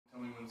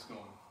It's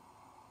going.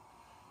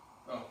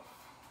 Oh.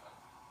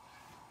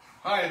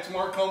 Hi, it's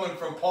Mark Coleman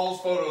from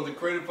Paul's Photo, the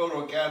Creative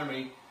Photo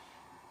Academy.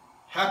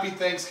 Happy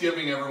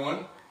Thanksgiving,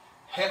 everyone.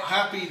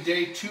 Happy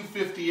day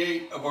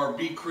 258 of our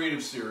Be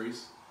Creative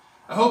series.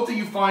 I hope that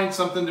you find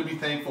something to be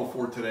thankful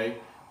for today.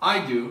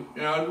 I do.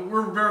 You know,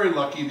 we're very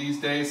lucky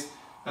these days,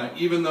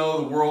 even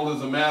though the world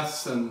is a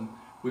mess and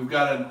we've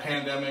got a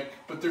pandemic,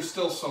 but there's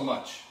still so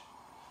much.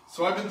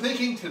 So I've been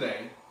thinking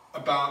today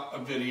about a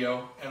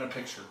video and a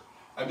picture.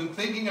 I've been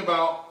thinking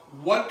about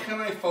what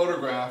can I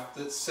photograph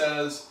that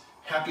says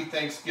Happy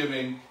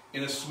Thanksgiving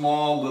in a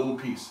small little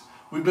piece.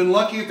 We've been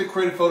lucky at the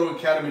Creative Photo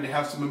Academy to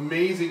have some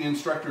amazing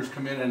instructors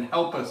come in and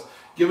help us,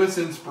 give us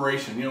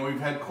inspiration. You know, we've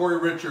had Corey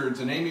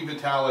Richards and Amy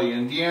Vitale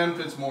and Deanne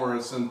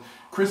Fitzmaurice and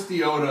Christy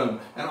Odom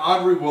and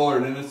Audrey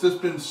Willard, and it's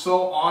just been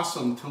so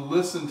awesome to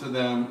listen to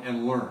them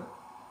and learn.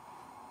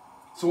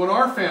 So in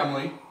our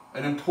family,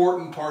 an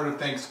important part of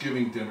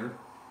Thanksgiving dinner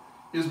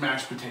is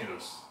mashed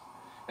potatoes.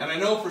 And I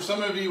know for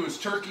some of you it's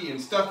turkey and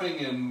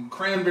stuffing and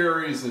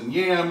cranberries and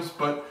yams,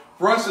 but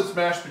for us it's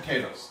mashed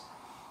potatoes.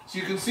 So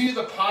you can see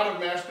the pot of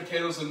mashed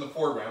potatoes in the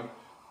foreground.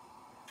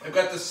 I've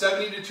got the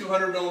 70 to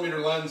 200 millimeter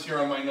lens here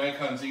on my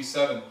Nikon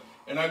Z7,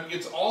 and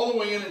it's all the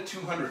way in at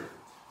 200.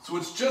 So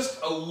it's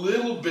just a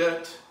little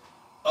bit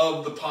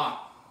of the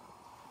pot.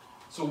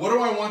 So what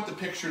do I want the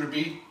picture to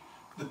be?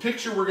 The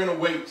picture, we're going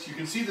to wait. You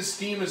can see the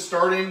steam is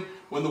starting.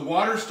 When the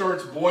water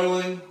starts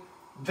boiling,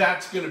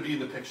 that's going to be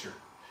the picture.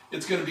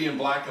 It's going to be in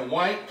black and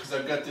white because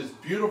I've got this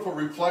beautiful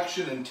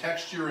reflection and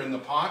texture in the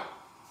pot.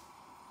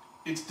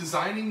 It's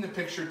designing the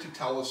picture to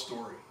tell a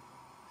story.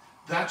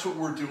 That's what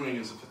we're doing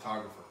as a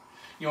photographer.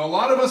 You know, a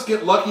lot of us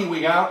get lucky, we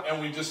go out and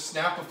we just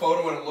snap a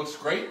photo and it looks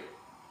great.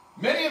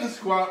 Many of us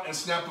go out and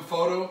snap a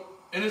photo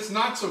and it's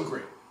not so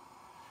great.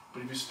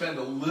 But if you spend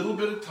a little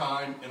bit of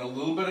time and a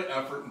little bit of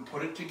effort and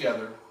put it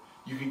together,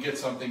 you can get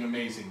something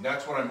amazing.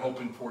 That's what I'm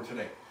hoping for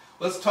today.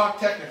 Let's talk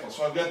technical.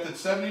 So I've got the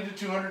 70 to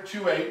 200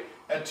 2.8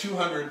 at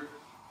 200.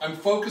 I'm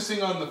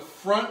focusing on the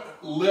front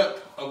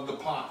lip of the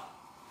pot.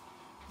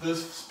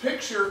 This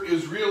picture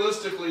is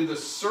realistically the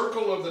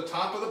circle of the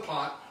top of the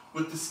pot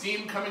with the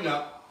steam coming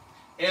up,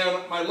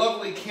 and my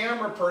lovely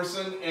camera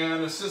person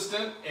and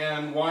assistant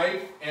and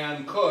wife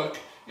and cook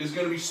is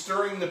going to be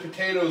stirring the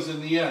potatoes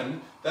in the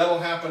end. That'll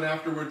happen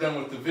after we're done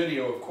with the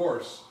video, of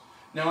course.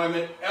 Now I'm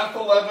at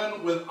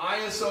f11 with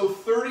ISO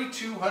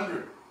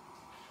 3200.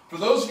 For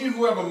those of you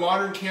who have a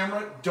modern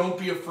camera, don't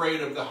be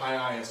afraid of the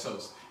high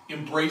ISOs.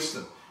 Embrace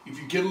them. If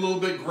you get a little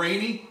bit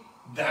grainy,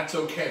 that's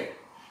okay.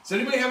 Does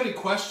anybody have any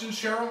questions,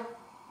 Cheryl?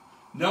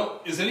 No?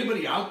 Is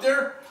anybody out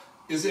there?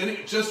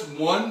 Just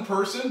one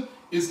person?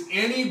 Is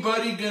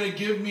anybody going to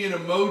give me an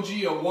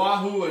emoji, a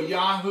wahoo, a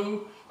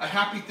yahoo, a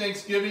happy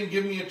Thanksgiving,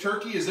 give me a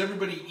turkey? Is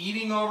everybody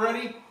eating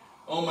already?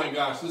 Oh my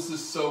gosh, this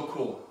is so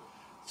cool.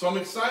 So I'm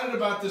excited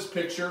about this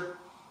picture.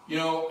 You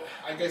know,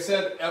 like I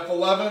said,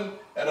 f11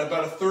 at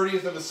about a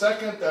 30th of a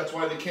second. That's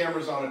why the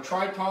camera's on a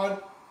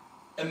tripod.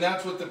 And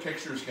that's what the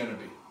picture's going to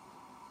be.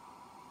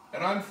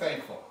 And I'm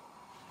thankful.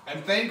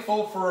 I'm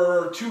thankful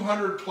for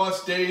 200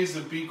 plus days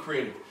of Be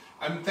Creative.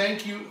 I'm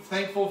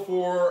thankful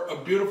for a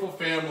beautiful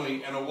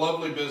family and a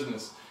lovely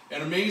business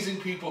and amazing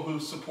people who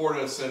support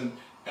us and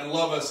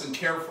love us and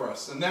care for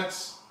us. And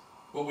that's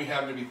what we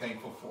have to be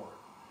thankful for.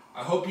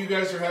 I hope you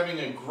guys are having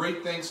a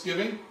great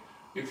Thanksgiving.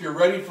 If you're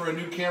ready for a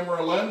new camera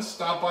or lens,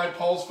 stop by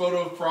Paul's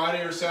Photo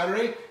Friday or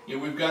Saturday. You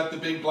know, we've got the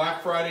big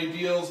Black Friday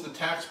deals, the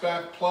Tax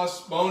Back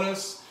Plus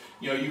bonus.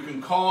 You know, you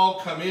can call,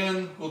 come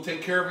in. We'll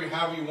take care of you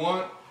however you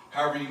want,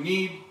 however you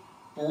need.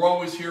 But we're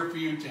always here for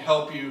you to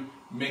help you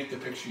make the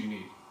picture you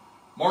need.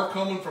 Mark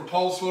Coleman from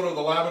Paul's Photo,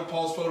 the lab at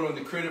Paul's Photo, and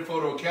the Creative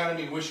Photo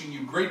Academy, wishing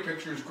you great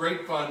pictures,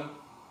 great fun.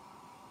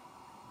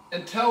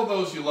 And tell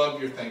those you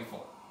love you're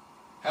thankful.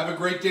 Have a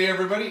great day,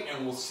 everybody,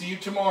 and we'll see you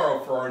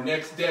tomorrow for our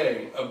next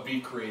day of Be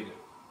Creative.